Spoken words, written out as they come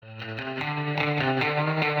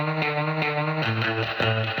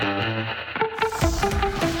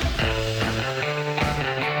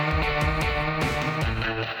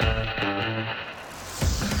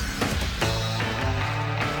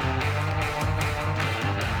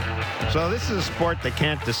So this is a sport that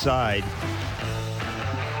can't decide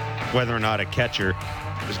whether or not a catcher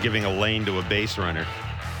is giving a lane to a base runner.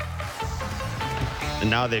 And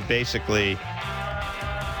now they've basically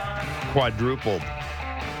quadrupled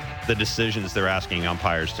the decisions they're asking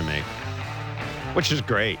umpires to make, which is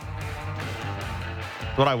great.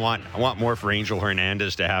 That's what I want. I want more for Angel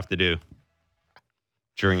Hernandez to have to do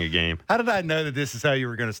during a game. How did I know that this is how you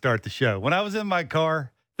were going to start the show? When I was in my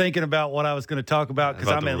car thinking about what I was going to talk about,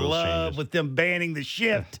 because I'm in love with them banning the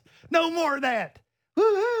shift. No more of that.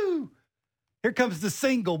 Woohoo! Here comes the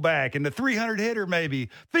single back and the 300 hitter maybe.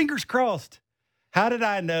 Fingers crossed. How did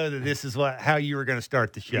I know that this is how you were going to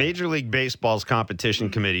start the show? Major League Baseball's competition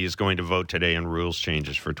committee is going to vote today on rules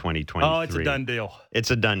changes for 2023. Oh, it's a done deal. It's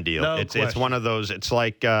a done deal. No It's one of those. It's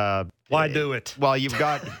like why do it? Well, you've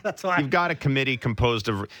got That's why. you've got a committee composed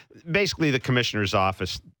of basically the commissioner's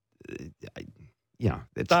office.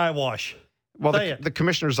 It's eyewash. well, the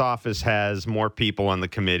commissioner's office has more people on the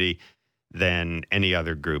committee than any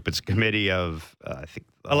other group. It's a committee of I think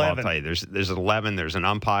 11. I'll tell you, there's 11. There's an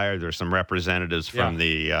umpire. There's some representatives from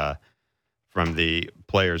the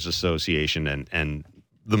Players Association, and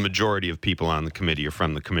the majority of people on the committee are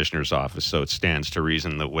from the commissioner's office. So it stands to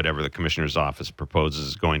reason that whatever the commissioner's office proposes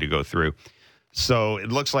is going to go through. So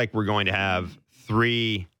it looks like we're going to have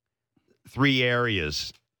three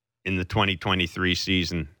areas in the 2023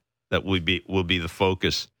 season that will be the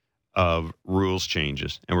focus of rules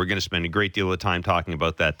changes. And we're going to spend a great deal of time talking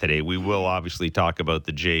about that today. We will obviously talk about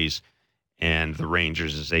the Jays and the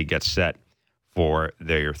Rangers as they get set for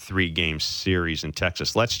their 3-game series in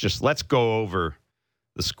Texas. Let's go over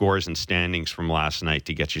the scores and standings from last night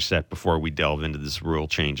to get you set before we delve into this rule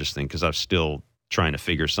changes thing, because I'm still trying to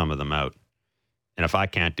figure some of them out. And if I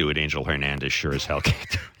can't do it, Angel Hernandez sure as hell can't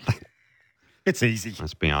do it. It's easy.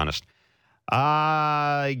 Let's be honest.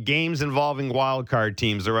 Games involving wild card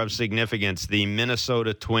teams are of significance. The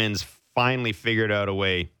Minnesota Twins finally figured out a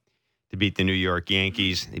way to beat the New York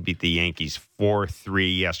Yankees. They beat the Yankees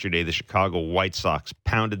 4-3 yesterday. The Chicago White Sox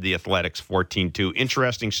pounded the Athletics 14-2.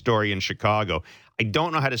 Interesting story in Chicago. I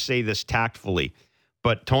don't know how to say this tactfully,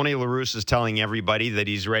 but Tony La Russa is telling everybody that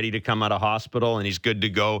he's ready to come out of hospital and he's good to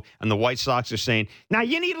go. And the White Sox are saying, now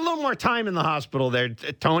you need a little more time in the hospital there,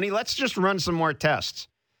 Tony. Let's just run some more tests.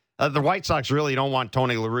 The White Sox really don't want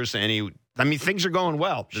Tony La Russa things are going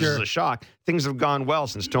well. This is a shock. Things have gone well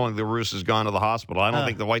since Tony La Russa has gone to the hospital. I don't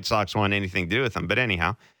think the White Sox want anything to do with him. But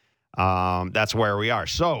anyhow, that's where we are.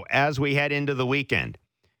 So as we head into the weekend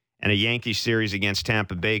and a Yankee series against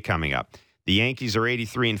Tampa Bay coming up, the Yankees are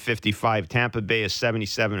 83-55. Tampa Bay is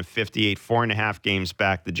 77-58, 4.5 games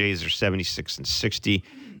back. The Jays are 76-60.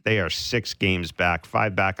 They are 6 games back,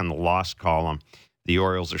 5 back on the loss column. The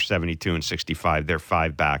Orioles are 72-65. They're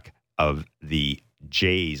 5 back of the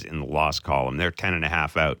Jays in the loss column. They're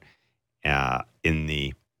 10.5 out in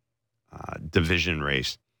the division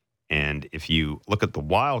race. And if you look at the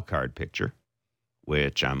wild card picture,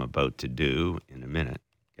 which I'm about to do in a minute,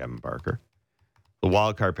 Kevin Barker, the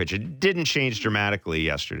wild card picture didn't change dramatically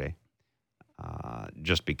yesterday,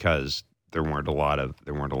 just because there weren't a lot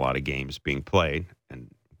of games being played,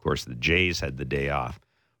 and of course the Jays had the day off.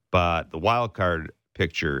 But the wild card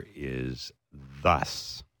picture is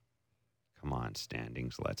thus. Come on,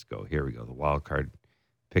 standings. Let's go. Here we go. The wild card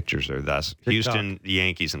pictures are thus. Houston, the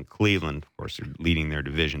Yankees, and Cleveland, of course, are leading their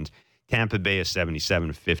divisions. Tampa Bay is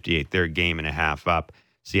 77-58. They're a game and a half up.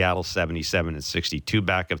 Seattle 77-62,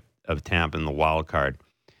 back of Tampa in the wild card.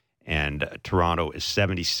 And Toronto is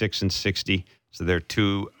 76-60. So they're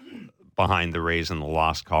 2 behind the Rays in the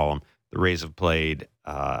loss column. The Rays have played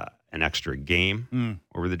an extra game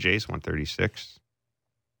over the Jays, 136.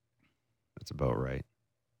 That's about right.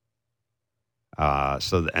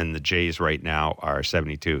 And the Jays right now are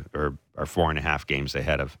 72, or are 4.5 games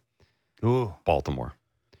ahead of Baltimore.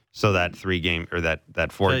 So that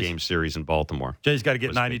 4-game series in Baltimore. Jays got to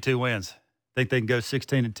get 92 wins. Think they can go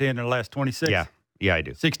 16-10 in the last 26? Yeah, I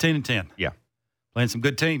do. 16-10. Yeah. Playing some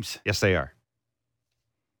good teams. Yes, they are.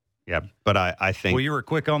 Yeah, but I think. Well, you were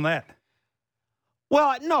quick on that.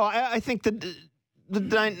 Well, no, I think the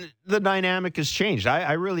dynamic has changed.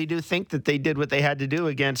 I really do think that they did what they had to do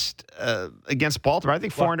against Baltimore. I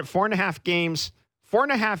think 4.5 games.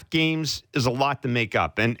 4.5 games is a lot to make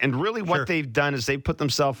up, and really what they've done is they put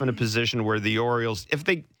themselves in a position where the Orioles,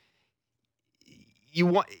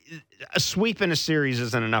 a sweep in a series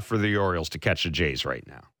isn't enough for the Orioles to catch the Jays right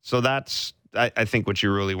now. So that's I think what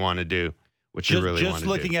you really want to do. Just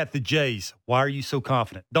looking at the Jays, why are you so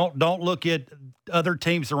confident? Don't look at other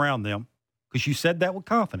teams around them, because you said that with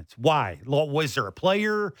confidence. Why? Was there a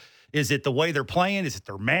player? Is it the way they're playing? Is it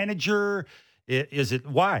their manager? Is it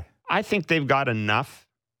why? I think they've got enough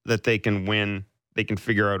that they can win. They can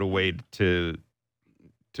figure out a way to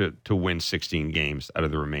win 16 games out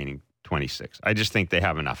of the remaining 26. I just think they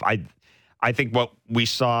have enough. I think what we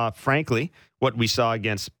saw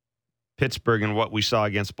against Pittsburgh and what we saw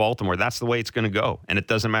against Baltimore, that's the way it's going to go. And it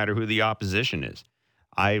doesn't matter who the opposition is.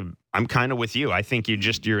 I'm kind of with you. I think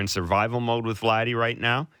you're in survival mode with Vladdy right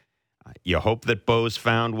now. You hope that Bo's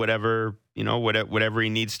found whatever he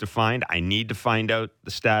needs to find. I need to find out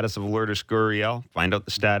the status of Lourdes Gurriel, find out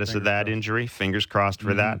the status of that injury. Fingers crossed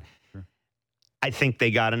for that. Sure. I think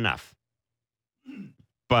they got enough.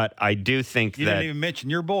 But I do think you didn't even mention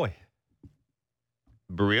your boy.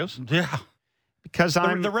 Berríos? Yeah. Because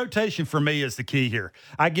the rotation for me is the key here.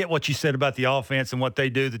 I get what you said about the offense and what they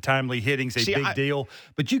do. The timely hitting's a big deal.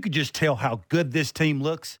 But you could just tell how good this team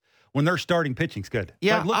looks when their starting pitching's good.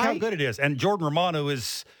 Yeah, look how good it is. And Jordan Romano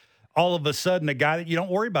is all of a sudden a guy that you don't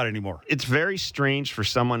worry about anymore. It's very strange for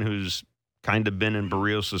someone who's kind of been in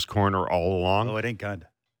Berríos' corner all along. Oh, it ain't kind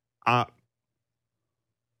of.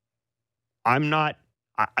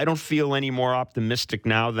 I don't feel any more optimistic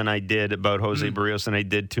now than I did about Jose Berríos than I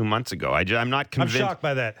did 2 months ago. I'm not convinced. I'm shocked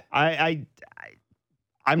by that. I'm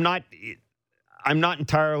not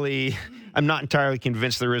entirely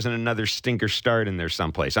convinced there isn't another stinker start in there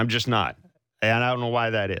someplace. I'm just not. And I don't know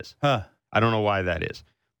why that is. I don't know why that is.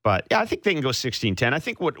 But yeah, I think they can go 16-10. I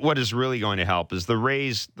think what is really going to help is the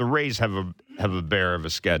Rays have a bear of a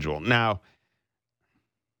schedule. Now,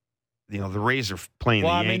 the Rays are playing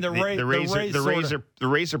the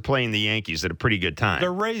Rays are playing the Yankees at a pretty good time. The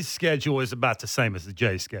Rays schedule is about the same as the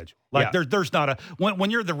Jays schedule. There's not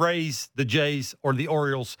when you're the Rays, the Jays, or the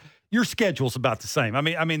Orioles, your schedule's about the same. I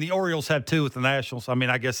mean the Orioles have 2 with the Nationals. I mean,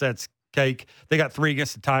 I guess that's cake. They got 3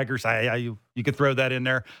 against the Tigers. You could throw that in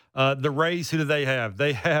there. The Rays, who do they have?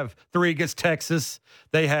 They have 3 against Texas.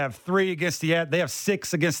 They have 3 against they have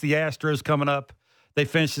 6 against the Astros coming up. They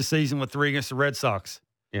finished the season with 3 against the Red Sox.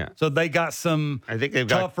 Yeah. So they got some. I think they've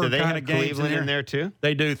tougher got. Do they kind have of games Cleveland in there too?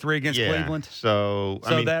 They do 3 against Cleveland. So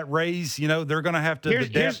that Rays, they're going to have to. The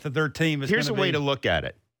depth of their team is. Here's a way to look at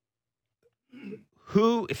it.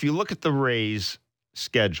 If you look at the Rays'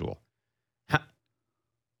 schedule,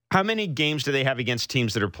 how many games do they have against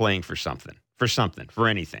teams that are playing for something, for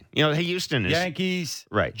anything? Houston is Yankees,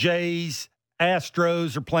 right? Jays,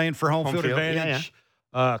 Astros are playing for home field advantage.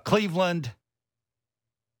 Yeah. Cleveland.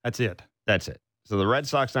 That's it. So the Red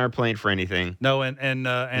Sox aren't playing for anything. No, and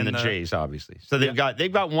the Jays, obviously. So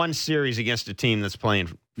they've got one series against a team that's playing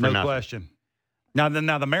for no nothing. Question. Now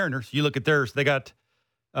the Mariners, you look at theirs. They got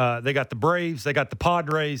the Braves, they got the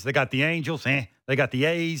Padres, they got the Angels, they got the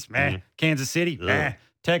A's, Kansas City,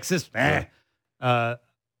 Texas, They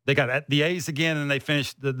got the A's again, and they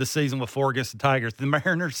finished the season with 4 against the Tigers. The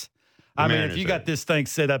Mariners. If you got this thing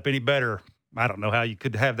set up any better. I don't know how you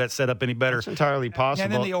could have that set up any better. It's entirely possible.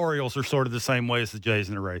 And then the Orioles are sort of the same way as the Jays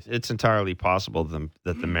and the Rays. It's entirely possible that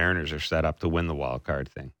the Mariners are set up to win the wild card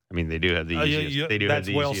thing. I mean, they do have the easiest. They do have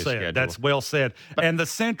the easiest schedule. That's well said. And the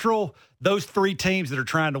Central, those 3 teams that are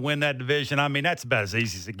trying to win that division, that's about as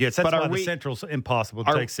easy as it gets. That's why the Central's impossible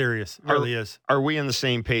to take serious. It really is. Are we on the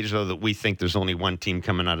same page, though, that we think there's only one team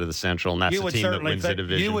coming out of the Central, and that's the team that wins the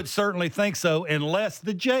division? You would certainly think so, unless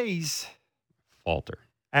the Jays falter.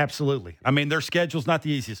 Absolutely. Their schedule's not the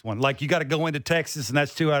easiest one. Like, you got to go into Texas, and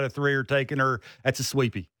that's 2 out of 3 are taken, or that's a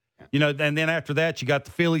sweepy. And then after that, you got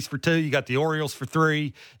the Phillies for 2, you got the Orioles for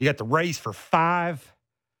 3, you got the Rays for 5,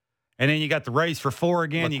 and then you got the Rays for 4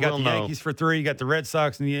 again. You got the Yankees for 3, you got the Red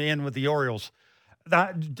Sox, and you end with the Orioles.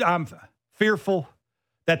 I'm fearful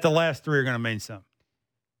that the last 3 are going to mean something.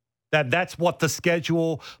 That's what the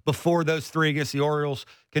schedule before those 3 against the Orioles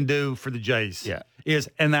can do for the Jays. Yeah.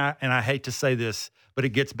 And I hate to say this, but it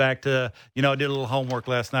gets back to, I did a little homework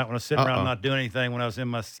last night when I was sitting around not doing anything when I was in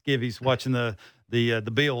my skivvies watching the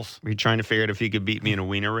Bills. Were you trying to figure out if you could beat me in a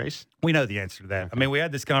wiener race? We know the answer to that. Okay. We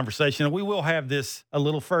had this conversation, and we will have this a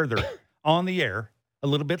little further on the air a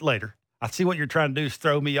little bit later. I see what you're trying to do is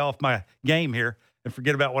throw me off my game here and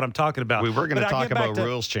forget about what I'm talking about. We were going to talk about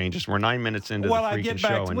rules changes. We're 9 minutes into the freaking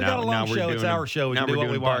show. We got a long show. It's our show. We can do what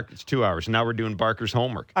we want. It's 2 hours. Now we're doing Barker's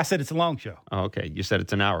homework. I said it's a long show. Oh, okay. You said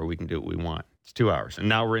it's an hour. We can do what we want. It's 2 hours. And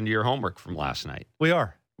now we're into your homework from last night. We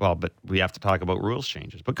are. Well, but we have to talk about rules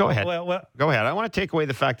changes. But go ahead. Well, go ahead. I want to take away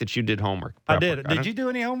the fact that you did homework. I did. Did you do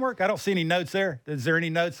any homework? I don't see any notes there. Is there any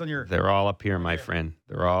notes on your? They're all up here, my friend.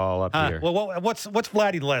 They're all up here. Well, what's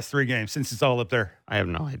Vladdy the last 3 games since it's all up there? I have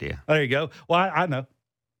no idea. There you go. Well, I know.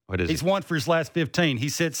 What is He's 1 for his last 15.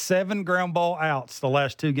 He's hit 7 ground ball outs the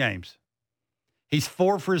last 2 games. He's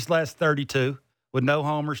 4 for his last 32 with no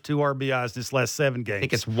homers, 2 RBIs this last 7 games. I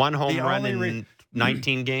think it's 1 home run in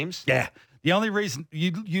 19 games. Yeah. The only reason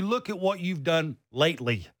you look at what you've done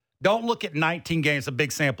lately. Don't look at 19 games, a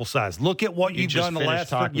big sample size. Look at what you've done the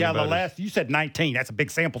last. You said 19. That's a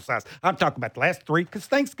big sample size. I'm talking about the last 3 because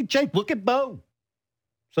things can change. Look at Bo.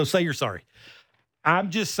 So say you're sorry.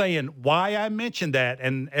 I'm just saying why I mentioned that,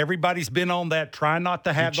 and everybody's been on that. Try not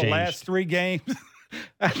to have the last 3 games.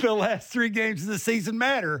 The last 3 games of the season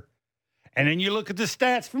matter. And then you look at the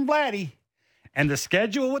stats from Vladdy and the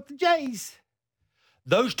schedule with the Jays.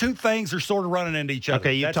 Those 2 things are sort of running into each other.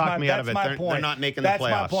 Okay, you talked me out of it. They're not making the playoffs.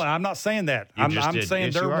 That's my point. I'm not saying that. I'm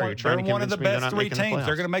saying they're one of the best 3 teams.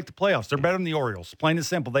 They're going to make the playoffs. They're better than the Orioles. Plain and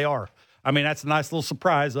simple, they are. I mean, that's a nice little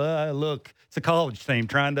surprise. Look, it's a college team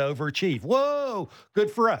trying to overachieve. Whoa, good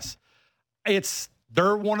for us.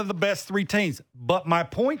 They're one of the best 3 teams. But my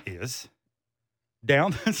point is,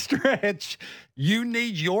 down the stretch, you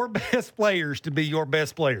need your best players to be your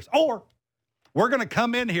best players. Or we're going to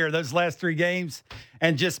come in here those last 3 games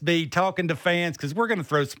and just be talking to fans because we're going to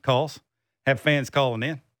throw some calls, have fans calling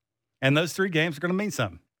in. And those 3 games are going to mean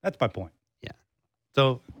something. That's my point. Yeah.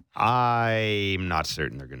 So I'm not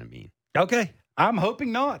certain they're going to mean. Okay. I'm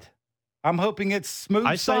hoping not. I'm hoping it's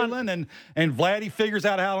smooth sailing and Vladdy figures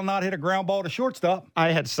out how to not hit a ground ball to shortstop.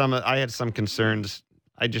 I had some concerns.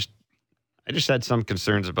 I just had some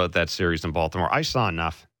concerns about that series in Baltimore. I saw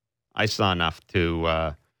enough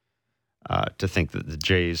to think that the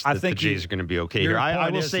Jays are going to be okay here. I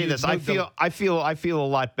will say this. I feel a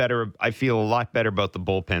lot better. I feel a lot better about the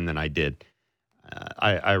bullpen than I did.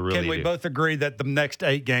 I really do. Can we both agree that the next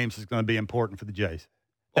 8 games is going to be important for the Jays?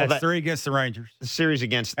 That's 3 against the Rangers. The series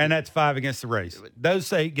against... And that's 5 against the Rays.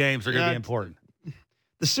 Those 8 games are going to be important.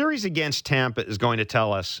 The series against Tampa is going to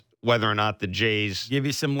tell us whether or not the Jays... Give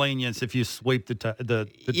you some lenience if you sweep the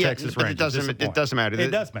Texas Rangers. It doesn't matter. It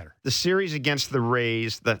does matter. The series against the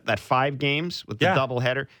Rays, that 5 games with the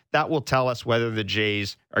doubleheader, that will tell us whether the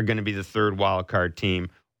Jays are going to be the 3rd wild card team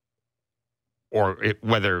or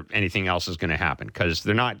whether anything else is going to happen because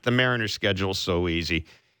they're not. The Mariners' schedule is so easy.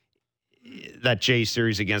 That Jays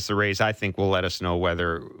series against the Rays, I think, will let us know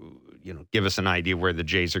whether, give us an idea where the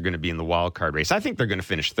Jays are going to be in the wild card race. I think they're going to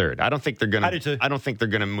finish 3rd. I don't think they're going to. I do too. I don't think they're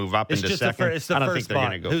going to move up into 2nd. It's the first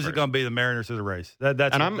spot. Who's it going to be, the Mariners or the Rays?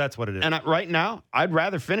 That's what it is. And right now, I'd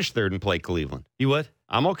rather finish 3rd and play Cleveland. You would?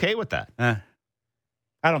 I'm okay with that. I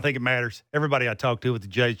don't think it matters. Everybody I talk to with the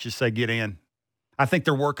Jays just say get in. I think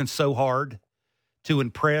they're working so hard to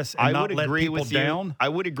impress and not let people down. I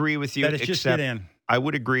would agree with you. That it's just get in. I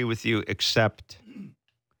would agree with you, except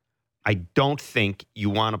I don't think you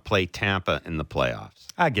want to play Tampa in the playoffs.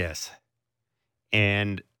 I guess.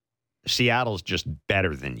 And Seattle's just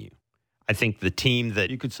better than you. I think the team that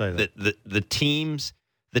you could say that the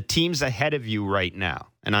teams ahead of you right now,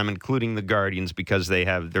 and I'm including the Guardians because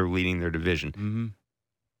they're leading their division. Mm-hmm.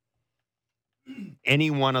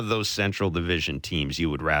 Any one of those Central Division teams you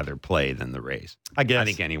would rather play than the Rays. I guess. I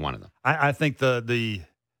think any one of them. I think the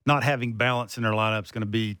not having balance in their lineup is going to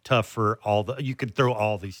be tough for you could throw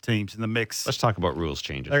all these teams in the mix. Let's talk about rules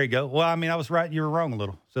changes. There you go. Well, I mean, I was right. You were wrong a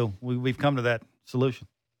little. So we've come to that solution.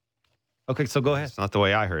 Okay, so go ahead. It's not the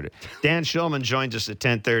way I heard it. Dan Shulman joins us at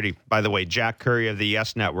 10:30. By the way, Jack Curry of the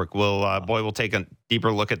Yes Network will take a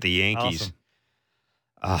deeper look at the Yankees.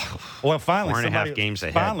 Awesome. Well, finally, 4.5 games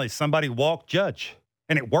ahead. Finally, somebody walked Judge,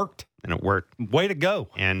 and it worked. Way to go.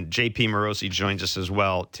 And JP Morosi joins us as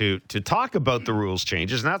well to talk about the rules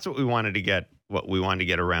changes. And that's what we wanted to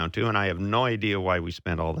get around to. And I have no idea why we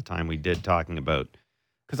spent all the time we did talking about.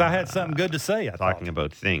 Because I had something good to say. Talking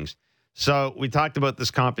about things. So we talked about this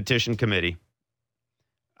competition committee,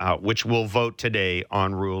 which will vote today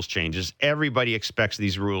on rules changes. Everybody expects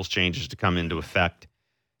these rules changes to come into effect.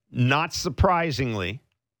 Not surprisingly,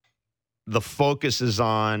 the focus is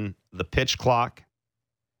on the pitch clock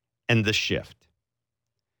and the shift.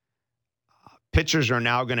 Pitchers are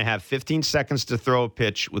now going to have 15 seconds to throw a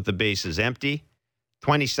pitch with the bases empty,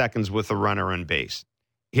 20 seconds with a runner on base.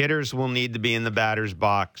 Hitters will need to be in the batter's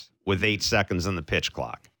box with 8 seconds on the pitch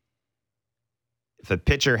clock. If a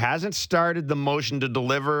pitcher hasn't started the motion to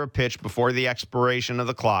deliver a pitch before the expiration of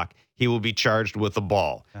the clock, he will be charged with a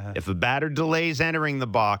ball. If a batter delays entering the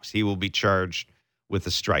box, he will be charged with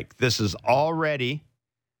a strike. This has already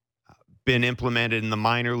been implemented in the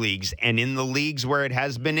minor leagues and in the leagues where it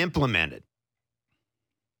has been implemented.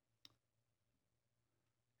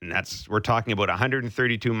 And we're talking about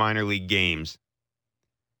 132 minor league games.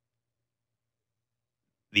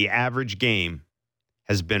 The average game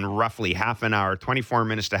has been roughly half an hour, 24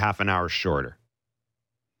 minutes to half an hour shorter.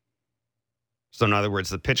 So in other words,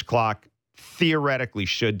 the pitch clock theoretically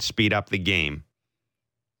should speed up the game.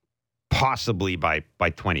 possibly by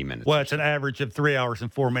 20 minutes. Well, it's an average of 3 hours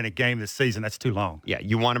and 4-minute game this season. That's too long. Yeah,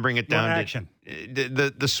 you want to bring it down to action.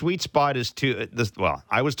 The sweet spot is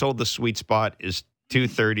I was told the sweet spot is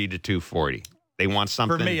 2:30 to 2:40. They want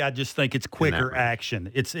something. For me, I just think it's quicker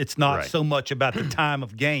action. It's not so much about the time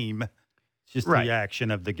of game. It's just the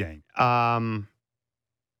action of the game. And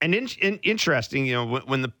interesting,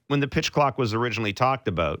 when the pitch clock was originally talked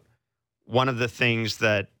about, one of the things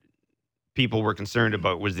that people were concerned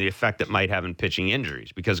about was the effect it might have in pitching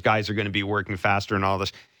injuries because guys are going to be working faster and all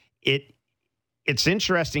this. It's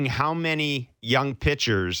interesting how many young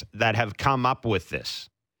pitchers that have come up with this,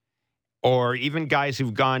 or even guys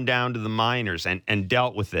who've gone down to the minors and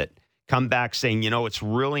dealt with it, come back saying, it's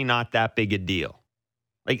really not that big a deal.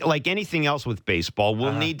 Like anything else with baseball,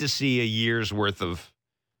 we'll need to see a year's worth of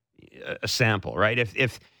a sample, right?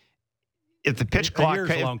 If the pitch clock,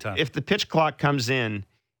 if the pitch clock comes in,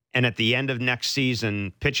 and at the end of next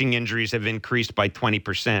season, pitching injuries have increased by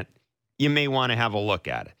 20%, you may want to have a look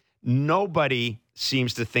at it. Nobody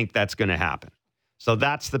seems to think that's going to happen. So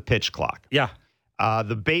that's the pitch clock. Yeah.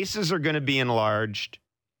 The bases are going to be enlarged.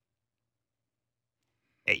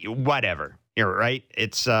 Whatever. You're right.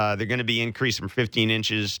 It's they're going to be increased from 15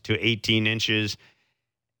 inches to 18 inches.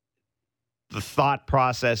 The thought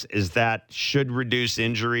process is that should reduce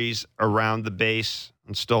injuries around the base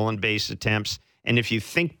and stolen base attempts. And if you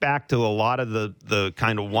think back to a lot of the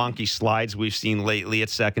kind of wonky slides we've seen lately at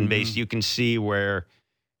second base, you can see where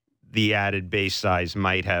the added base size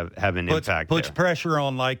might have an impact. Puts pressure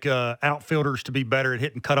on outfielders to be better at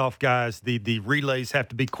hitting cutoff guys. The relays have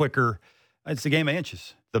to be quicker. It's a game of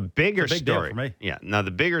inches. The bigger big story, deal for me. Yeah. Now the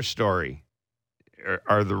bigger story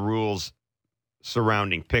are the rules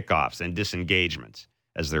surrounding pickoffs and disengagements,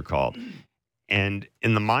 as they're called. And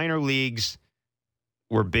in the minor leagues,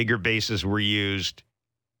 where bigger bases were used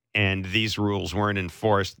and these rules weren't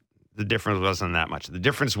enforced, the difference wasn't that much. The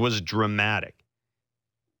difference was dramatic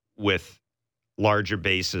with larger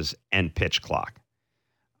bases and pitch clock.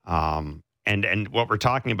 And what we're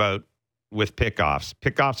talking about with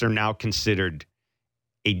pickoffs are now considered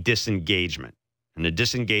a disengagement. And a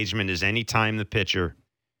disengagement is any time the pitcher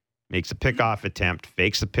makes a pickoff attempt,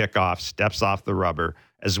 fakes a pickoff, steps off the rubber,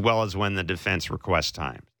 as well as when the defense requests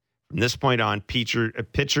time. From this point on,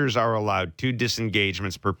 pitchers are allowed 2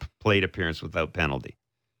 disengagements per plate appearance without penalty.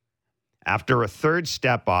 After a third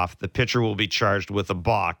step off, the pitcher will be charged with a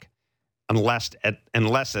balk unless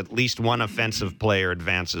at least one offensive player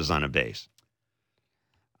advances on a base.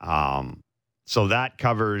 So that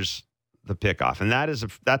covers the pickoff, and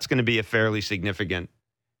that's going to be a fairly significant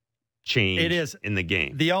change. It is in the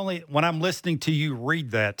game. When I'm listening to you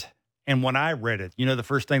read that, and when I read it, the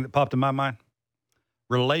first thing that popped in my mind.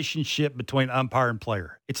 Relationship between umpire and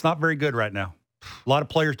player. It's not very good right now. A lot of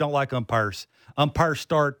players don't like umpires. Umpires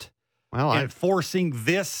start enforcing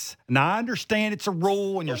this. Now, I understand it's a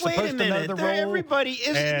rule, and you're supposed to know the rule. Everybody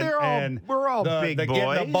is. We're all big boys.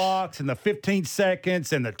 Get in the box and the 15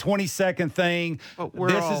 seconds and the 20-second thing.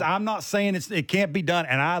 I'm not saying it can't be done,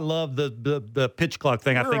 and I love the pitch clock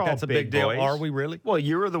thing. I think that's a big deal. Are we really? Well,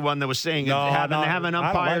 you were the one that was saying having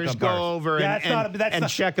umpires go over and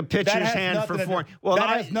check a pitcher's hand for 4. Well, that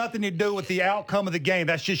has nothing to do with the outcome of the game.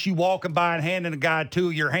 That's just you walking by and handing a guy 2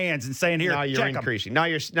 of your hands and saying, "Here, now you're check increasing. Them."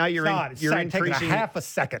 You're increasing a half a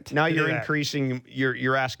second. Now you're increasing.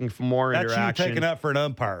 You're asking for more interaction. That's you taking up for an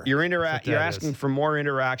umpire. You're asking for more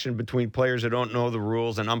interaction between players who don't know the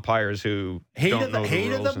rules and umpires who don't know the rules.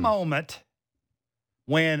 Heat of the moment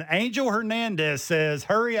when Angel Hernandez says,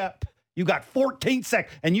 "Hurry up! You got 14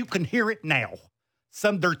 seconds," and you can hear it now.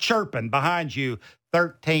 They're chirping behind you.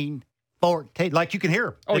 13. 14. Like you can hear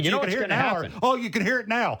them. Oh, you know what's going to happen. You can hear it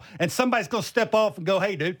now, and somebody's going to step off and go,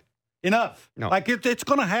 "Hey, dude." Enough. No. Like it's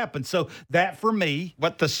going to happen. So that for me,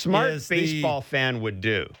 what the smart baseball fan would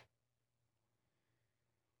do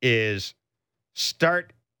is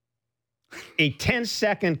start a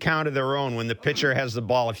 10-second count of their own when the pitcher has the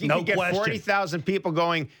ball. If you can get 40,000 people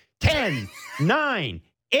going 10, 9,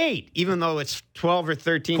 8, even though it's 12 or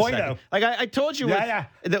 13 seconds. Like I told you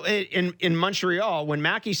in Montreal, when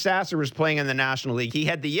Mackey Sasser was playing in the National League, he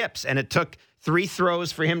had the yips, and it took 3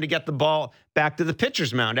 throws for him to get the ball back to the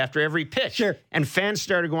pitcher's mound after every pitch. Sure. And fans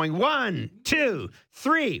started going 1, 2,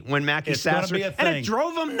 3 when Mackey Sasser, and it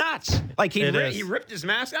drove him nuts. Like he ripped his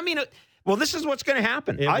mask. I mean, this is what's going to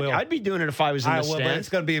happen. I'd be doing it if I was in the stands.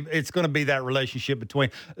 But it's going to be that relationship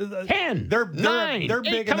between 10, they're 9, they're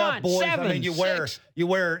big 8, enough on, boys. 7, I mean, you wear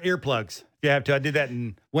earplugs. You have to. I did that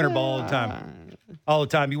in winter ball all the time. all the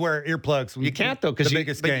time. You wear earplugs. You can't, though, because the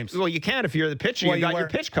biggest games. Well, you can't if you're the pitcher. You got your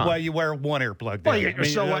pitch comp. Well, you wear one earplug. Well,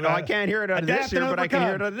 so what? I can't hear it out of this ear, but I can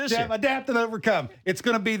hear it out of this ear. Adapt and overcome. It's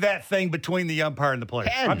going to be that thing between the umpire and the player.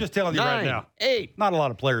 10, I'm just telling you 9, right now. 8. Not a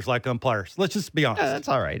lot of players like umpires. Let's just be honest. That's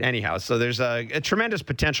all right. Anyhow, so there's a tremendous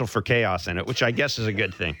potential for chaos in it, which I guess is a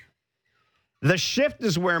good thing. The shift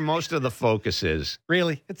is where most of the focus is.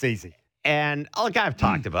 Really? It's easy. And like I've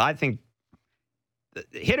talked about, I think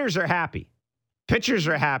hitters are happy. Pitchers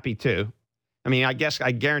are happy, too. I mean, I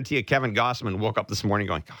guarantee you Kevin Gossman woke up this morning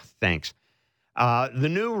going, oh, thanks. The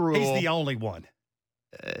new rule. He's the only one.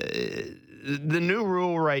 The new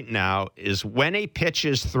rule right now is when a pitch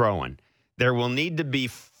is thrown, there will need to be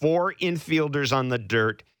 4 infielders on the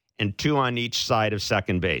dirt and 2 on each side of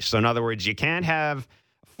second base. So, in other words, you can't have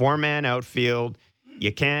a 4-man outfield.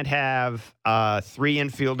 You can't have 3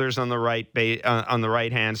 infielders on the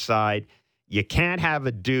right-hand side. You can't have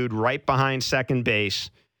a dude right behind second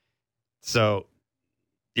base. So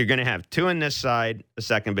you're going to have 2 on this side of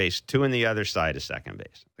second base, 2 on the other side of second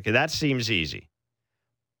base. Okay, that seems easy.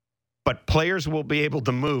 But players will be able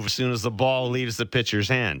to move as soon as the ball leaves the pitcher's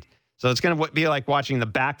hand. So it's going to be like watching the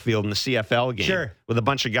backfield in the CFL game with a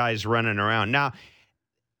bunch of guys running around. Now,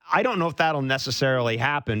 I don't know if that'll necessarily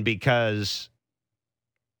happen because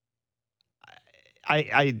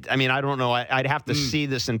I mean, I don't know. I'd have to see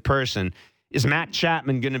this in person. Is Matt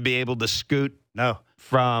Chapman going to be able to scoot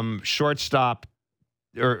from shortstop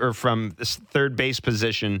or from this third base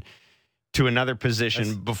position to another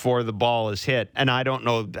position before the ball is hit? And I don't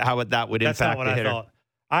know how that would impact the hitter.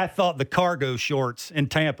 I thought the cargo shorts in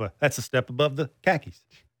Tampa, that's a step above the khakis.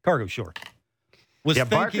 Cargo short.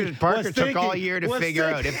 Parker took all year to figure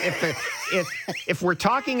out if we're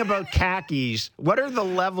talking about khakis, what are the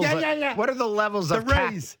levels? What are the levels of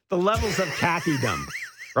the levels of khakidom?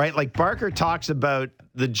 Right, like Barker talks about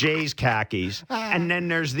the Jays khakis, and then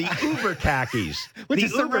there's the Uber khakis,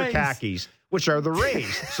 khakis, which are the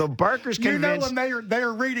Rays. So Barker's convinced. You know, when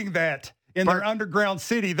they're reading that in their underground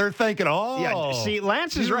city, they're thinking, yeah. See,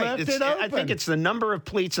 Lance is right. I think it's the number of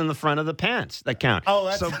pleats in the front of the pants that count.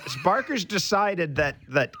 So Barker's decided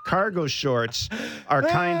that cargo shorts are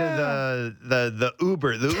kind of the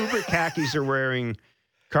Uber. The Uber khakis are wearing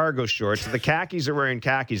cargo shorts. The khakis are wearing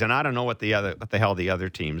khakis, and I don't know what the hell the other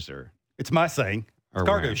teams are. It's my saying. It's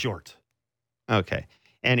cargo shorts. Okay.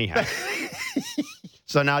 Anyhow,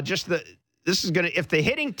 so now this is going to, if the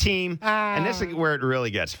hitting team, and this is where it really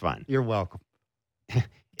gets fun. You're welcome.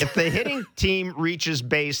 If the hitting team reaches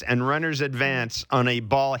base and runners advance on a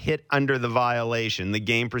ball hit under the violation, the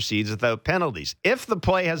game proceeds without penalties. If the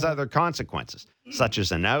play has other consequences, such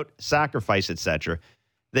as an out, sacrifice, etc.,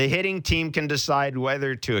 the hitting team can decide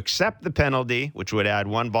whether to accept the penalty, which would add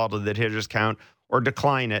 1 ball to the hitter's count, or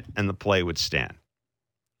decline it, and the play would stand.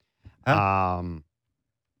 Yeah,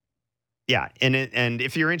 and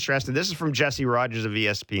if you're interested, this is from Jesse Rogers of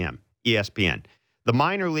ESPN. The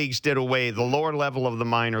minor leagues did away, the lower level of the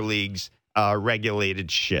minor leagues regulated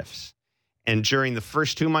shifts. And during the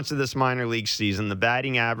first 2 months of this minor league season, the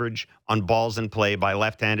batting average on balls in play by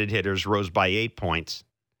left-handed hitters rose by 8 points.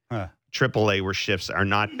 AAA, where shifts are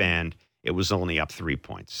not banned, it was only up 3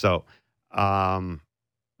 points. So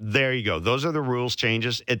there you go. Those are the rules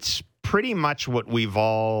changes. It's pretty much what we've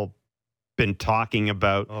all been talking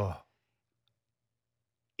about.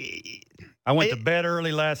 I went to bed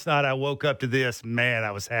early last night. I woke up to this. Man,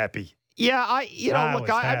 I was happy. Yeah,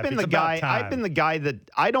 I've been the guy that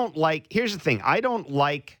I don't like. Here's the thing. I don't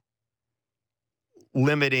like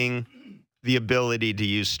limiting the ability to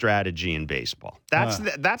use strategy in baseball.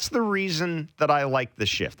 That's the reason that I like the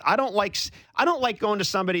shift. I don't like going to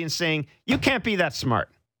somebody and saying, "You can't be that smart."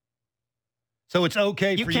 So it's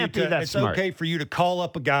okay okay for you to call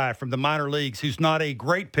up a guy from the minor leagues who's not a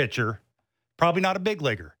great pitcher, probably not a big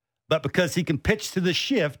leaguer, but because he can pitch to the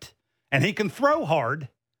shift and he can throw hard,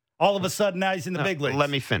 all of a sudden now he's in the big leagues. Let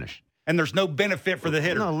me finish. And there's no benefit for the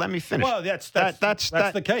hitter. No, let me finish. Well, that's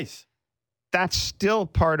the case. That's still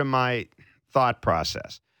part of my thought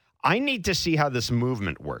process. I need to see how this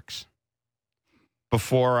movement works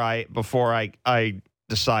before I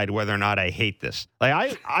decide whether or not I hate this.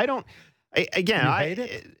 Like I don't. Again, you hate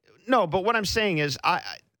it? No, but what I'm saying is,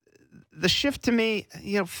 the shift to me,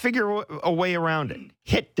 figure a way around it.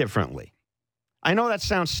 Hit differently. I know that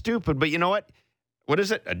sounds stupid, but you know what? What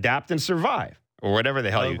is it? Adapt and survive, or whatever the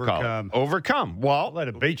hell you call it. Overcome. Well, let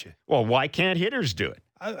it beat you. Well, why can't hitters do it?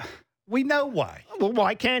 We know why. Well,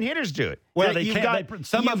 why can't hitters do it? Well, they can't.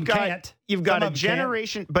 Some of them can't. You've got a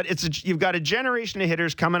generation, but you've got a generation of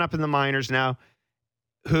hitters coming up in the minors now,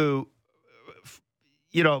 who,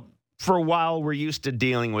 for a while we're used to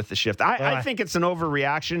dealing with the shift. I think it's an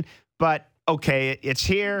overreaction, but okay, it's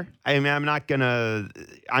here. I mean,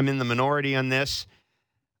 I'm in the minority on this.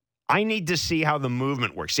 I need to see how the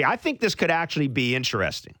movement works. See, I think this could actually be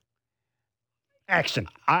interesting. Action.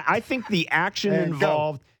 I think the action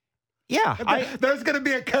involved. Go. Yeah. There's going to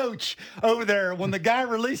be a coach over there. When the guy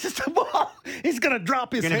releases the ball, he's going to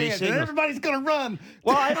drop his hands, and everybody's going to run.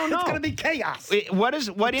 Well, I don't know. It's going to be chaos.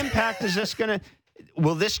 What impact is this going to?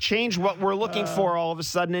 Will this change what we're looking for all of a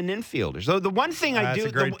sudden in infielders? So the one thing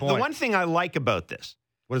the one thing I like about this.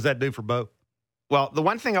 What does that do for Bo? Well, the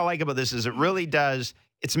one thing I like about this is it really does.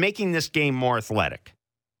 It's making this game more athletic,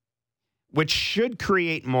 which should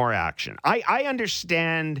create more action. I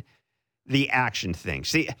understand the action thing.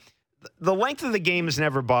 See, the length of the game has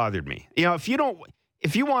never bothered me. You know, if you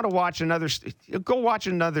want to watch go watch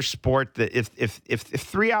another sport. That if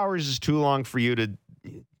 3 hours is too long for you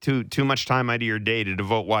too much time out of your day to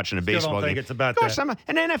devote watching a baseball game. I think it's about that.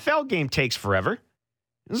 An NFL game takes forever.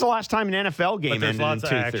 This is the last time an NFL game ended in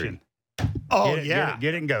 2:30. Oh, get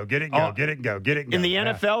it and go. Get it and go. Get it and go. Get it and go. In the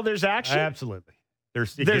NFL, there's action? Absolutely.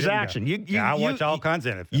 There's action. I watch all kinds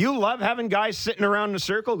of NFL. You love having guys sitting around in a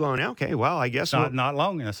circle going, okay, well, I guess not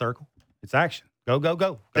long in a circle. It's action. Go, go,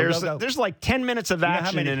 go. There's like 10 minutes of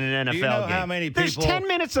action in an NFL game. Do you know how many people There's 10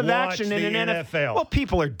 minutes of action in an NFL. Well,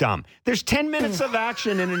 people are dumb. There's 10 minutes of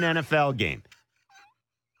action in an NFL game.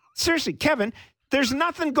 Seriously, Kevin, there's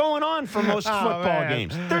nothing going on for most football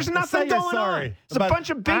games. There's nothing going on. It's a bunch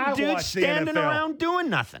of big dudes standing around doing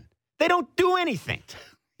nothing. They don't do anything.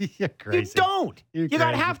 You're crazy. You don't. You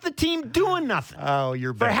got half the team doing nothing. Oh,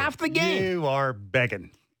 you're begging. For half the game. You are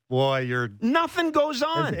begging. Boy, nothing goes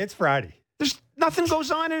on. It's Friday. There's nothing goes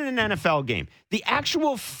on in an NFL game. The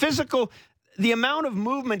actual physical, the amount of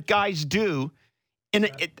movement guys do,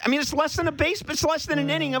 it's less than it's less than an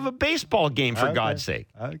inning of a baseball game, for God's sake.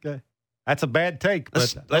 Okay. That's a bad take,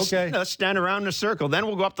 but let's stand around in a circle. Then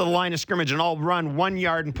we'll go up to the line of scrimmage and I'll run 1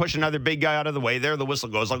 yard and push another big guy out of the way. There the whistle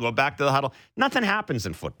goes. I'll go back to the huddle. Nothing happens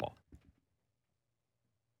in football.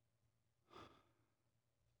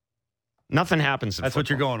 Nothing happens in That's football. what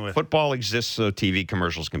you're going with. Football exists so TV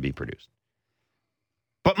commercials can be produced.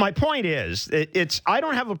 But my point is, I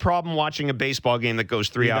don't have a problem watching a baseball game that goes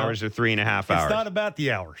 3 hours or 3.5 hours. It's not about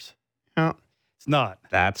the hours. No, it's not.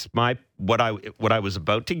 That's what I was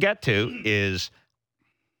about to get to is,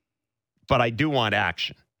 but I do want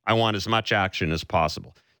action. I want as much action as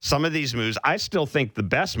possible. Some of these moves, I still think the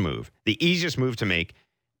best move, the easiest move to make,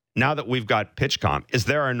 now that we've got PitchCom, is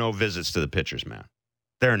there are no visits to the pitcher's mound.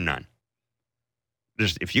 There are none.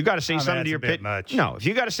 If you got to say something to your pitcher, if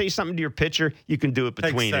you got to say something to your pitcher, you can do it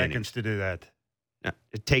between innings. Seconds to do that. No,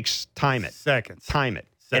 it takes time. Seconds. Time it.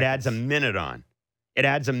 Seconds. It adds a minute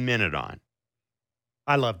on.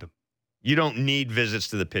 I loved him. You don't need visits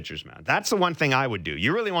to the pitcher's mound. That's the one thing I would do.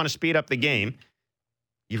 You really want to speed up the game.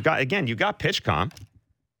 You've got PitchCom.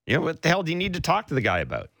 You know, what the hell do you need to talk to the guy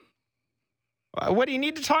about? What do you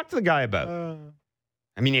need to talk to the guy about?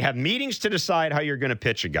 You have meetings to decide how you're going to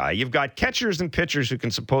pitch a guy. You've got catchers and pitchers who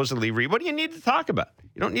can supposedly read. What do you need to talk about?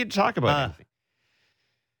 You don't need to talk about anything.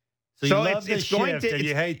 So you love the shift and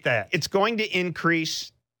you hate that. It's going to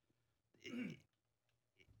increase.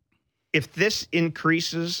 If this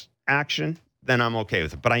increases action, then I'm okay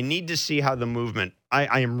with it. But I need to see how the movement.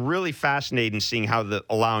 I am really fascinated in seeing how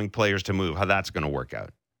allowing players to move, how that's going to work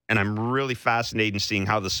out. And I'm really fascinated in seeing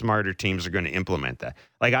how the smarter teams are going to implement that.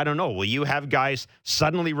 Like, I don't know. Will you have guys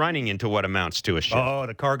suddenly running into what amounts to a shift? Oh,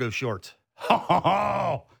 the cargo shorts.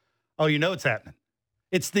 Oh, you know it's happening.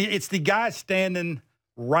 It's the guy standing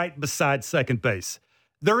right beside second base.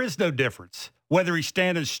 There is no difference whether he's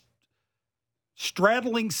standing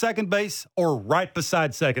straddling second base or right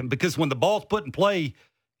beside second, because when the ball's put in play,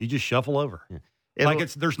 you just shuffle over. Yeah.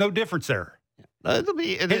 There's no difference there.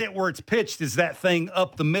 Hit it where it's pitched is that thing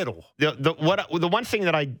up the middle. The one thing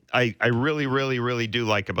that I really, really, really do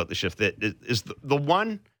like about the shift that is the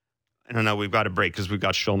one, I don't know, we've got to break because we've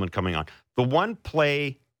got Shulman coming on. The one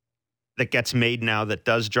play that gets made now that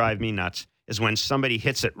does drive me nuts is when somebody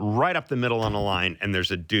hits it right up the middle on the line and there's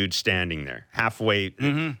a dude standing there halfway.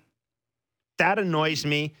 Mm-hmm. That annoys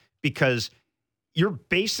me because you're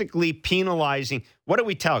basically penalizing. What do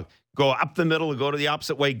we tell? Go up the middle, go to the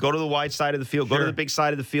opposite way, go to the wide side of the field, go to the big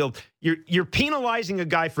side of the field. You're penalizing a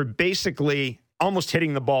guy for basically almost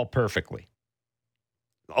hitting the ball perfectly.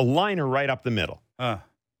 A liner right up the middle.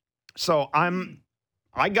 So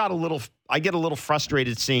I get a little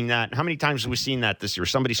frustrated seeing that. How many times have we seen that this year?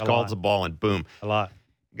 Somebody scalds the ball and boom. A lot.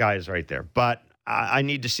 Guys right there. But I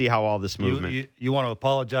need to see how all this movement. You want to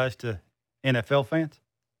apologize to NFL fans?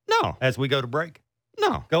 No. As we go to break?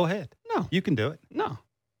 No. Go ahead. No. You can do it. No.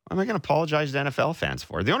 What am I going to apologize to NFL fans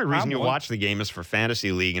for? The only reason you watch the game is for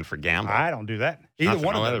fantasy league and for gambling. I don't do that. Either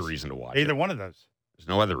one of those. No other reason to watch Either one of those. There's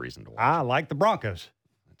no other reason to watch. I like the Broncos.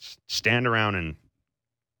 Stand around and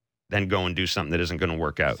then go and do something that isn't going to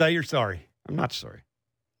work out. Say you're sorry. I'm not sorry.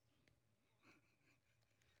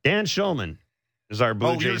 Dan Shulman is our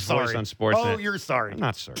Blue Jays voice on Sportsnet. Oh, you're sorry. I'm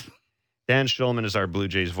not sorry. Dan Shulman is our Blue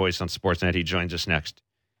Jays voice on Sportsnet. He joins us next.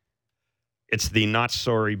 It's the not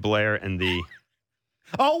sorry Blair and the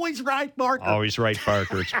always right Barker. Always right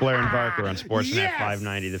Barker. It's Blair and Barker on Sportsnet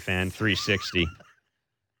 590 The Fan 360.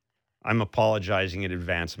 I'm apologizing in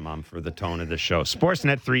advance, Mom, for the tone of the show.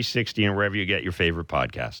 Sportsnet 360 and wherever you get your favorite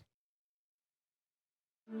podcast.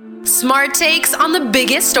 Smart takes on the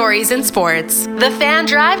biggest stories in sports. The Fan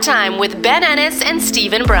Drive Time with Ben Ennis and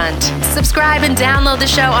Stephen Brunt. Subscribe and download the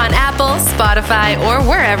show on Apple, Spotify, or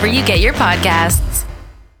wherever you get your podcasts.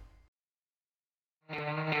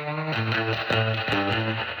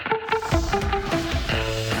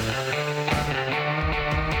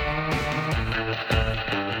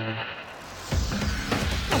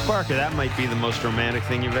 Barker, that might be the most romantic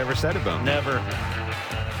thing you've ever said about me. Never.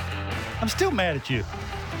 I'm still mad at you.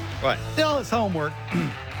 What? Did all his homework,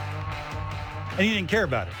 and you didn't care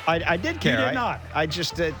about it. I did care. You did not. I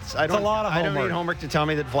just, I don't. It's a lot of I homework. don't need homework to tell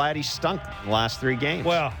me that Vladdy stunk in the last 3 games.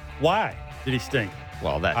 Well, why did he stink?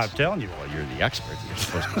 Well, that's. I'm telling you. Well, you're the expert. You're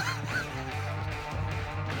supposed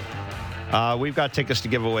to. We've got tickets to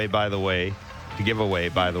give away, by the way.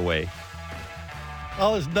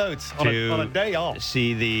 All his notes on a day off.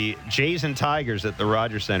 See the Jays and Tigers at the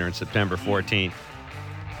Rogers Center on September 14th.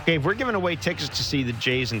 Okay, if we're giving away tickets to see the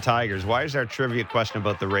Jays and Tigers, why is our trivia question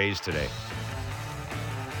about the Rays today?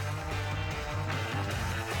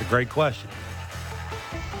 It's a great question.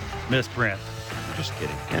 Misprint. I'm just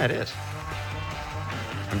kidding. Yeah, it is.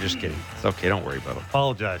 I'm just kidding. It's okay. Don't worry about it.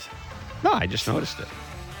 Apologize. No, I just noticed it.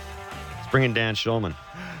 Let's bring in Dan Shulman,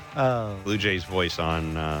 Blue Jays voice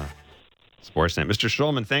on Sportsnet. Mr.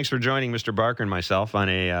 Shulman, thanks for joining Mr. Barker and myself on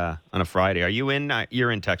a Friday. Are you in? You're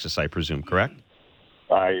in Texas, I presume, correct?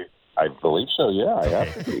 I believe so. Yeah, I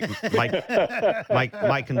have to be.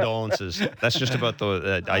 My condolences. That's just about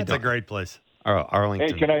the. That's a great place.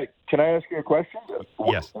 Arlington. Hey, can I ask you a question?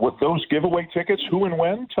 Yes. With those giveaway tickets, who and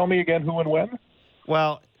when? Tell me again, who and when?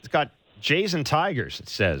 Well, it's got Jays and Tigers. It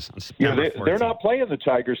says on September 14th. They're not playing the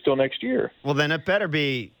Tigers till next year. Well, then it better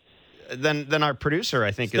be. Then our producer,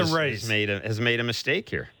 I think, has made a mistake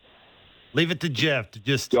here. Leave it to Jeff to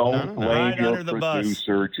just don't blame right your under the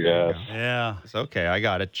producer, bus. Jeff. Yeah, it's okay. I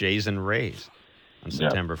got it. Jays and Rays on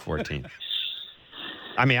September 14th.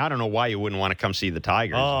 I mean, I don't know why you wouldn't want to come see the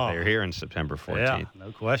Tigers. They're here on September 14th. Yeah,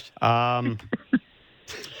 no question.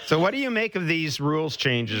 So what do you make of these rules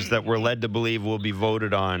changes that we're led to believe will be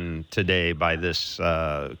voted on today by this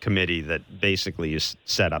committee that basically is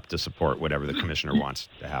set up to support whatever the commissioner wants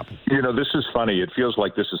to happen? You know, this is funny. It feels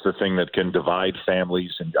like this is the thing that can divide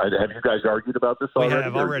families. And have you guys argued about this already? We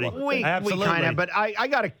have already. We kind of, but I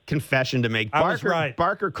got a confession to make.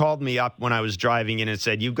 Barker called me up when I was driving in and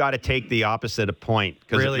said, "You've got to take the opposite of point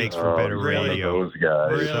because it makes for better radio." Those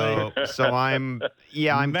guys. Really? So I'm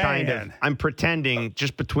pretending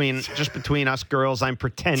just between us girls, I'm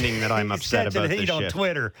pretending that I'm upset about this shit. on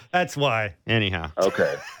Twitter. That's why. Anyhow.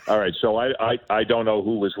 Okay. All right. So I don't know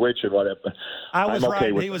who was which and whatever. I was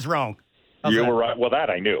right. He was wrong. You were right. Well, that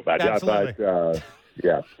I knew. But, absolutely.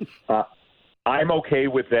 Yeah. I'm okay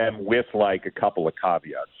with them with like a couple of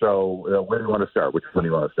caveats. So where do you want to start? Which one do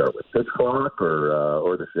you want to start with? Pitch clock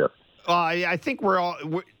or the shift? I think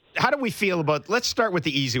how do we feel about? Let's start with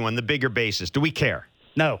the easy one, the bigger bases. Do we care?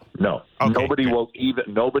 No. Okay,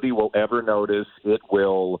 nobody will ever notice. It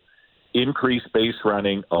will increase base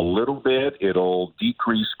running a little bit. It'll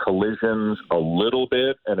decrease collisions a little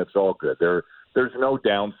bit, and it's all good. There's no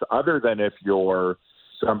downside other than if you're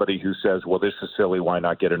somebody who says, "Well, this is silly. Why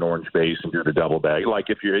not get an orange base and do the double bag?" Like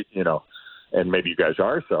if you're, and maybe you guys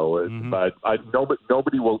are so, but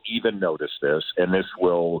nobody will even notice this, and this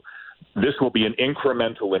will be an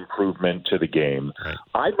incremental improvement to the game. Right.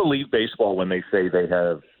 I believe baseball when they say they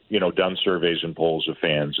have, done surveys and polls of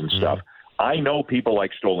fans and stuff. I know people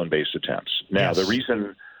like stolen base attempts. Now, the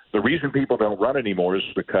reason people don't run anymore is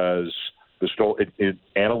because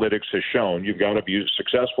analytics has shown you've got to be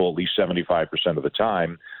successful at least 75% of the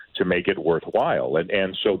time to make it worthwhile.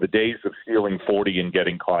 And so the days of stealing 40 and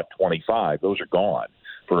getting caught 25, those are gone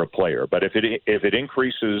for a player. But if it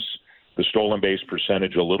increases the stolen base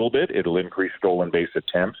percentage a little bit, it'll increase stolen base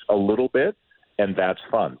attempts a little bit, and that's